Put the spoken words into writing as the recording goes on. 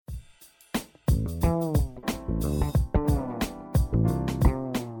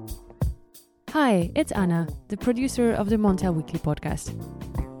Hi, it's Anna, the producer of the Montel Weekly podcast.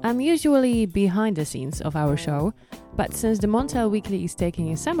 I'm usually behind the scenes of our show, but since the Montel Weekly is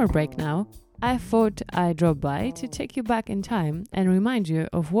taking a summer break now, I thought I'd drop by to take you back in time and remind you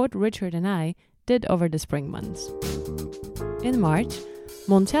of what Richard and I did over the spring months. In March,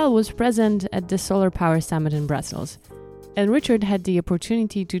 Montel was present at the Solar Power Summit in Brussels, and Richard had the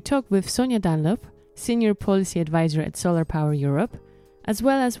opportunity to talk with Sonia Dunlop, Senior Policy Advisor at Solar Power Europe, as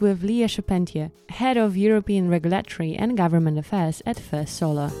well as with Lia Charpentier, Head of European Regulatory and Government Affairs at First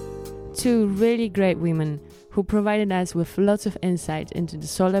Solar. Two really great women who provided us with lots of insight into the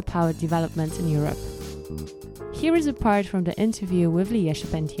solar power developments in Europe. Here is a part from the interview with Lia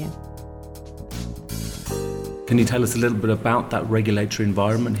Charpentier. Can you tell us a little bit about that regulatory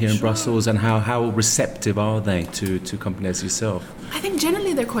environment here in Brussels and how receptive are they to companies as yourself? I think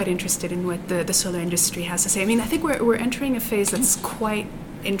generally they're quite interested in what the solar industry has to say. I mean, I think we're entering a phase that's quite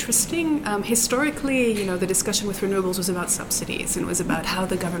interesting. Historically, the discussion with renewables was about subsidies and was about how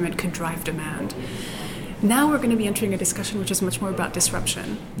the government could drive demand. Now we're going to be entering a discussion which is much more about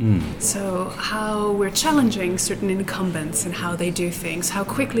disruption. So how we're challenging certain incumbents and how they do things, how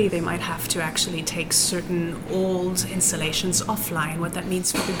quickly they might have to actually take certain old installations offline, what that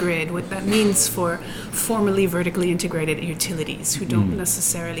means for the grid, what that means for formerly vertically integrated utilities who don't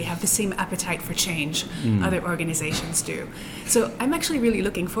necessarily have the same appetite for change other organizations do. So I'm actually really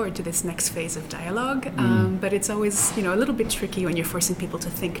looking forward to this next phase of dialogue, but it's always a little bit tricky when you're forcing people to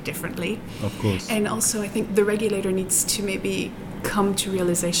think differently. Of course. And also I think the regulator needs to maybe come to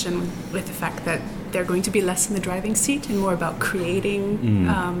realization with the fact that they're going to be less in the driving seat and more about creating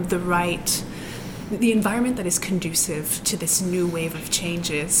the environment that is conducive to this new wave of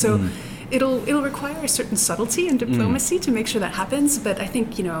changes. So it'll require a certain subtlety and diplomacy to make sure that happens. But I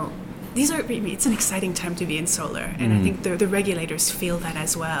think, it's an exciting time to be in solar. And I think the regulators feel that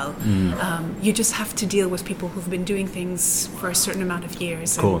as well. You just have to deal with people who've been doing things for a certain amount of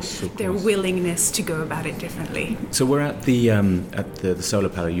years. Of course. Their willingness to go about it differently. So we're at the Solar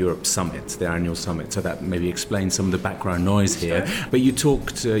Power Europe Summit, the annual summit. So that maybe explains some of the background noise here. Sure. But you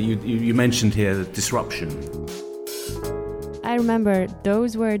talked, you mentioned here disruption. I remember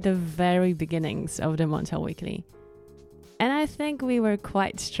those were the very beginnings of the Montel Weekly. And I think we were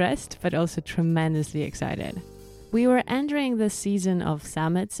quite stressed, but also tremendously excited. We were entering the season of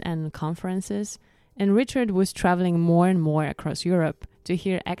summits and conferences, and Richard was traveling more and more across Europe to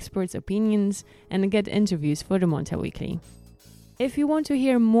hear experts' opinions and get interviews for the Montel Weekly. If you want to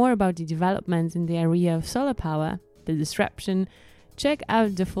hear more about the developments in the area of solar power, the disruption, check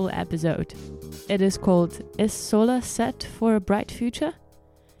out the full episode. It is called Is Solar Set for a Bright Future?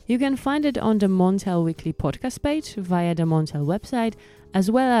 You can find it on the Montel Weekly podcast page via the Montel website, as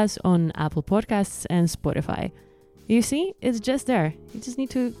well as on Apple Podcasts and Spotify. You see, it's just there. You just need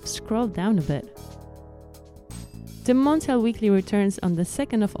to scroll down a bit. The Montel Weekly returns on the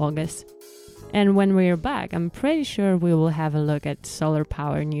 2nd of August. And when we're back, I'm pretty sure we will have a look at solar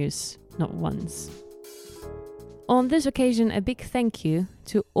power news, not once. On this occasion, a big thank you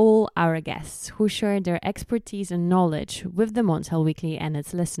to all our guests who shared their expertise and knowledge with the Montel Weekly and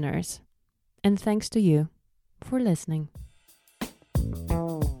its listeners. And thanks to you for listening.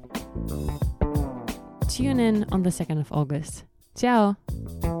 Tune in on the 2nd of August. Ciao!